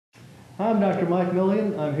Hi, I'm Dr. Mike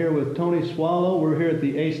Millian. I'm here with Tony Swallow. We're here at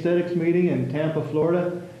the Aesthetics meeting in Tampa,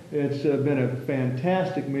 Florida. It's been a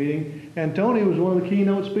fantastic meeting, and Tony was one of the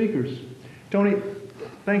keynote speakers. Tony,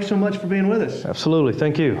 thanks so much for being with us. Absolutely,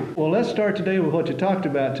 thank you. Well, let's start today with what you talked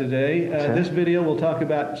about today. Okay. This video will talk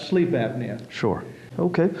about sleep apnea. Sure.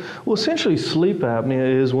 Okay. Well, essentially, sleep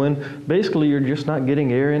apnea is when basically you're just not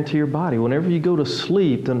getting air into your body. Whenever you go to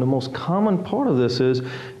sleep, then the most common part of this is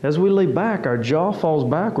as we lay back, our jaw falls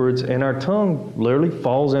backwards and our tongue literally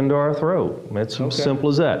falls into our throat. It's as simple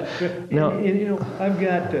as that. Now, and you know, I've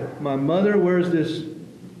got my mother wears this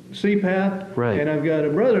CPAP, right, and I've got a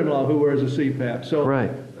brother-in-law who wears a CPAP. So,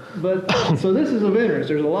 right. But so this is of interest.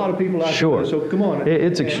 There's a lot of people out sure. there. So come on.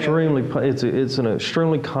 It's an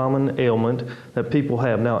extremely common ailment that people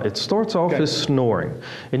have. Now it starts off as snoring,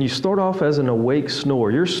 and you start off as an awake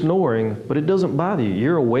snorer. You're snoring, but it doesn't bother you.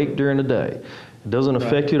 You're awake during the day. It doesn't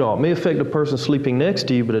affect you at all. It may affect the person sleeping next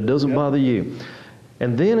to you, but it doesn't bother you.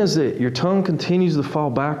 And then as your tongue continues to fall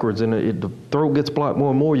backwards and the throat gets blocked more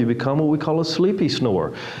and more, you become what we call a sleepy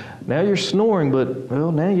snorer. Now you're snoring, but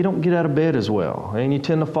well, now you don't get out of bed as well, and you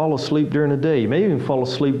tend to fall asleep during the day. You may even fall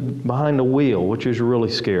asleep behind the wheel, which is really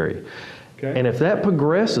scary. Okay. And if that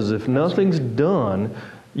progresses, if nothing's done,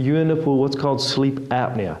 you end up with what's called sleep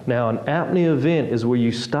apnea. Now, an apnea event is where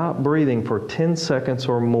you stop breathing for 10 seconds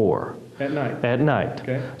or more. At night? At night.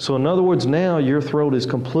 Okay. So in other words, now your throat is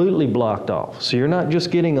completely blocked off. So you're not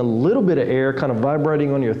just getting a little bit of air kind of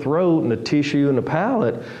vibrating on your throat and the tissue and the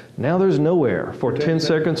palate. Now there's no air for 10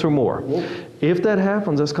 seconds or more. Whoa. If that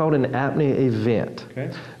happens, that's called an apnea event.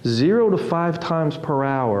 Okay. 0 to 5 times per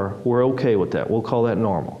hour, we're okay with that. We'll call that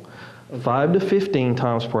normal. Okay. 5 to 15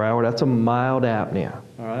 times per hour, that's a mild apnea.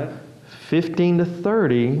 All right. 15 to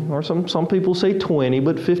 30, or some people say 20,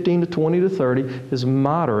 but 15 to 20 to 30 is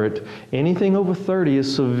moderate. Anything over 30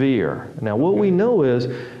 is severe. Now what we know is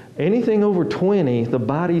anything over 20, the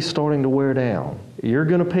body's starting to wear down. You're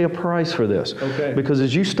going to pay a price for this. Okay. Because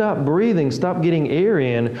as you stop breathing, stop getting air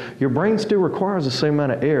in, your brain still requires the same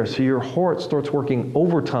amount of air, so your heart starts working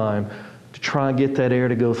overtime to try and get that air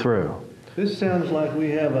to go through. This sounds like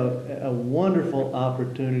we have a wonderful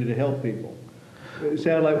opportunity to help people. It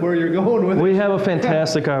sounds like where you're going with it. We have a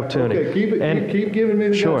fantastic opportunity. Okay, keep giving me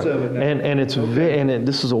the guts of it now.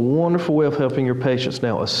 This is a wonderful way of helping your patients.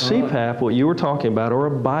 Now, a CPAP, what you were talking about, or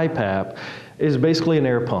a BiPAP, is basically an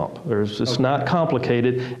air pump. It's not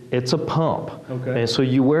complicated. It's a pump. Okay. And so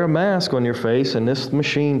you wear a mask on your face, and this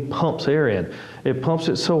machine pumps air in. It pumps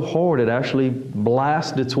it so hard it actually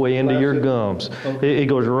blasts its way into your gums. Okay. It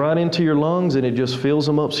goes right into your lungs, and it just fills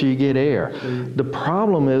them up so you get air. The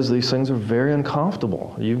problem is these things are very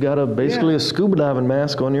uncomfortable. You've got basically a scuba diving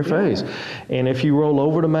mask on your face. And if you roll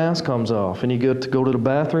over, the mask comes off, and you get to go to the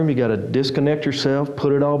bathroom, you got to disconnect yourself,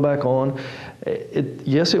 put it all back on.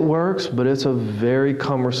 Yes, it works, but it's a very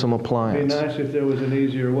cumbersome appliance. It'd be nice if there was an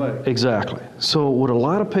easier way. Exactly. So what a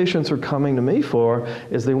lot of patients are coming to me for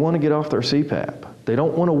is they want to get off their CPAP. They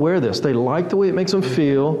don't want to wear this. They like the way it makes them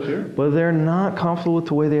feel, but they're not comfortable with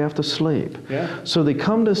the way they have to sleep. Yeah. So they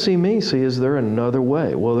come to see me, is there another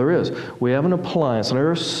way? Well, there is. We have an appliance, and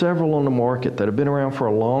there are several on the market that have been around for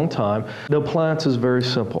a long time. The appliance is very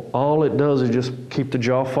simple. All it does is just keep the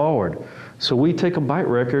jaw forward. So we take a bite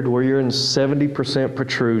record where you're in 70%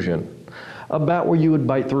 protrusion, about where you would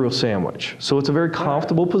bite through a sandwich. So it's a very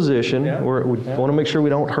comfortable position where we want to make sure we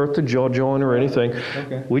don't hurt the jaw joint or anything.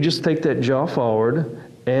 Okay. We just take that jaw forward,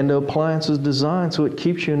 and the appliance is designed so it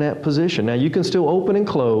keeps you in that position. Now you can still open and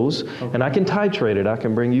close, and I can titrate it. I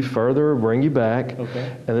can bring you further or bring you back,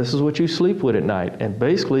 and this is what you sleep with at night. And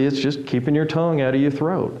basically it's just keeping your tongue out of your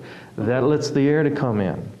throat. That lets the air to come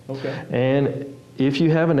in. Okay. And if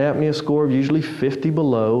you have an apnea score of usually 50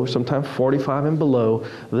 below, sometimes 45 and below,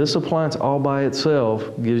 this appliance all by itself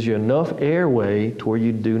gives you enough airway to where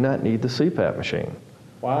you do not need the CPAP machine.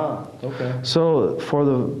 Wow, okay. So for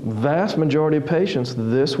the vast majority of patients,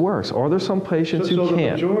 this works. Or there's some patients who can't. So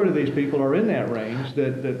the majority of these people are in that range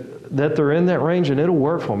that they're in that range, and it'll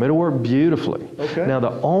work for them. It'll work beautifully. Okay. Now,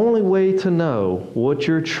 the only way to know what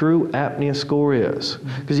your true apnea score is,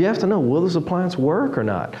 because you have to know, will this appliance work or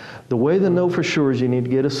not? The way to know for sure is you need to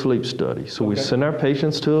get a sleep study. So we send our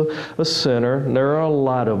patients to a center, and there are a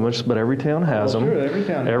lot of them, but every town has them. Sure,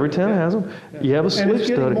 every town has them. Yeah. You have a sleep study. And it's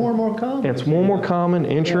getting more and more common. It's more and more common.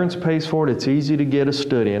 Insurance pays for it. It's easy to get a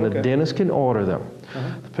study, and the dentist can order them.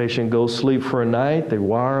 The patient goes sleep for a night, they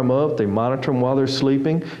wire them up, they monitor them while they're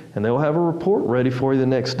sleeping, and they'll have a report ready for you the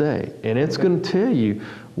next day. And it's going to tell you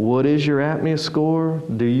What is your apnea score?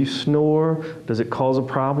 Do you snore? Does it cause a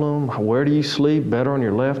problem? Where do you sleep? Better on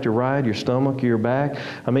your left, your right, your stomach, your back?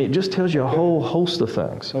 I mean, it just tells you a whole host of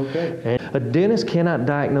things. Okay. And a dentist cannot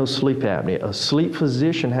diagnose sleep apnea. A sleep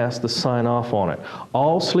physician has to sign off on it.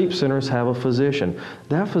 All sleep centers have a physician.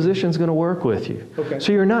 That physician's going to work with you. Okay.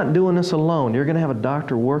 So you're not doing this alone. You're going to have a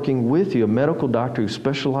doctor working with you, a medical doctor who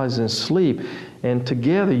specializes in sleep, and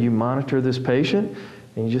together you monitor this patient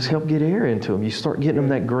and you just help get air into them. You start getting them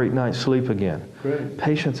that great night's sleep again. Great.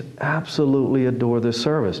 Patients absolutely adore this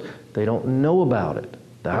service. They don't know about it.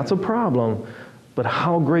 That's a problem, but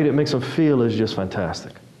how great it makes them feel is just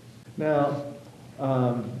fantastic. Now,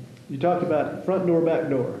 you talked about front door, back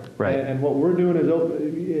door. Right. And what we're doing is,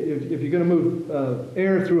 if you're going to move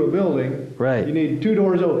air through a building, Right. you need two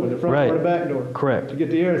doors open, the front Right. door and the back door. Correct. To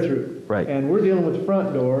get the air through. Right. And we're dealing with the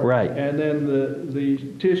front door. Right. And then the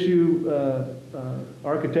tissue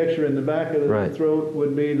architecture in the back of the Right. throat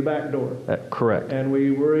would be the back door. Correct. And we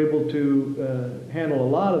were able to handle a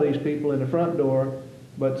lot of these people in the front door,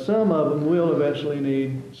 but some of them will eventually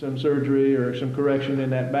need some surgery or some correction in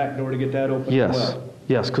that back door to get that open as Yes. well.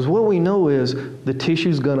 Yes, because what we know is the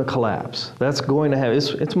tissue's going to collapse. That's going to have,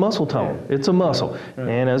 it's muscle tone. It's a muscle. Right.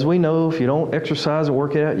 And as we know, if you don't exercise and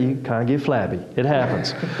work it out, you kind of get flabby. It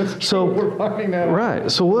happens. So, We're finding that out.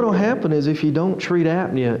 right. So what will happen is if you don't treat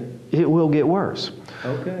apnea, it will get worse.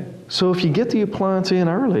 Okay. So if you get the appliance in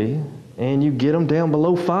early and you get them down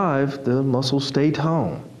below 5, the muscles stay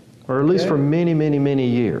toned, or at least Okay. for many, many, many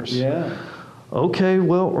years. Yeah. Okay,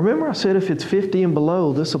 well, remember I said if it's 50 and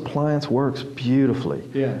below, this appliance works beautifully.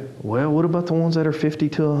 Yeah. Well, what about the ones that are 50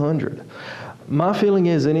 to 100? My feeling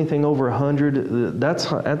is anything over 100,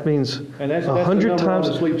 that means And that's 100 the number times.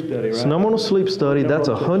 on the sleep study, It's right? the number on the sleep study. Number That's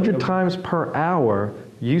on the sleep 100 study. times per hour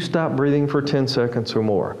you stop breathing for 10 seconds or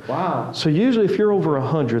more. Wow. So usually if you're over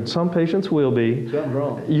 100, some patients will be, Something's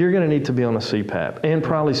wrong. you're going to need to be on a CPAP and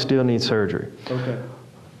probably still need surgery. Okay.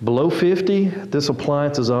 Below 50, this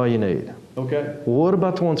appliance is all you need. Okay. What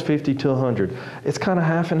about the ones 50 to 100? It's kind of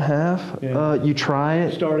half and half. Yeah. You try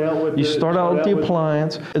it. Start out with You the- start out with the with-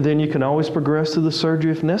 appliance, and then you can always progress to the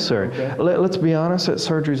surgery if necessary. Okay. Let's be honest, that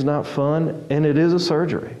surgery is not fun, and it is a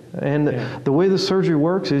surgery. And Yeah. the way the surgery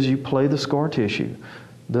works is you play the scar tissue.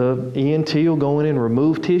 The ENT will go in and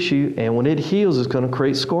remove tissue, and when it heals, it's going to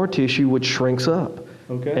create scar tissue, which shrinks up.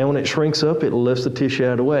 Okay. And when it shrinks up, it lifts the tissue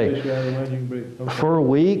out of the way. Tissue out of the way, you can breathe. Okay. For a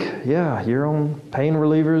week, yeah, you're on pain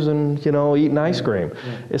relievers and, eating ice cream.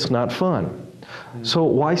 It's not fun. So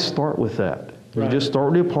why start with that? You Right. just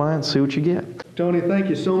start with the appliance, see what you get. Tony, thank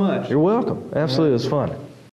you so much. You're welcome. Absolutely, it was fun.